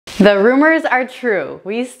The rumors are true.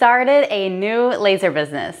 We started a new laser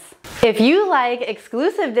business. If you like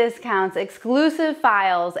exclusive discounts, exclusive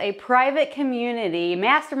files, a private community,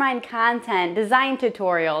 mastermind content, design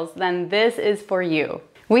tutorials, then this is for you.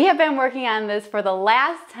 We have been working on this for the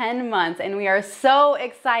last 10 months and we are so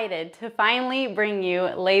excited to finally bring you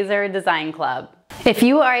Laser Design Club. If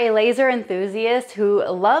you are a laser enthusiast who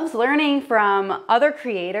loves learning from other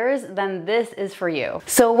creators, then this is for you.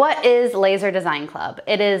 So what is Laser Design Club?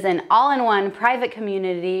 It is an all-in-one private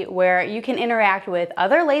community where you can interact with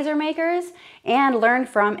other laser makers and learn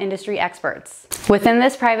from industry experts. Within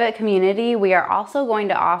this private community, we are also going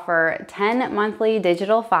to offer 10 monthly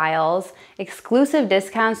digital files, exclusive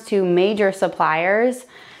discounts to major suppliers,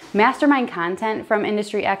 mastermind content from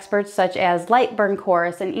industry experts such as Lightburn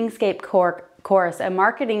course, an Inkscape course, a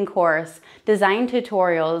marketing course, design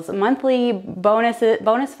tutorials, monthly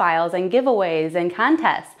bonus files and giveaways and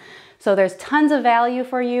contests. So there's tons of value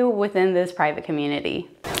for you within this private community.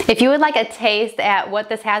 If you would like a taste at what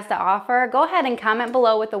this has to offer, go ahead and comment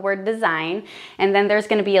below with the word design, and then there's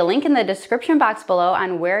going to be a link in the description box below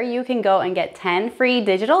on where you can go and get 10 free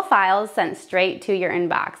digital files sent straight to your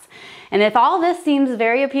inbox. And if all this seems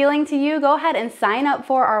very appealing to you, go ahead and sign up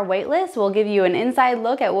for our waitlist. We'll give you an inside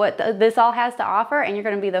look at what this all has to offer, and you're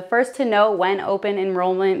going to be the first to know when open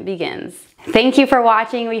enrollment begins. Thank you for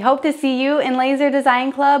watching. We hope to see you in Laser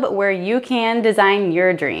Design Club, where you can design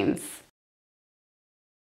your dreams.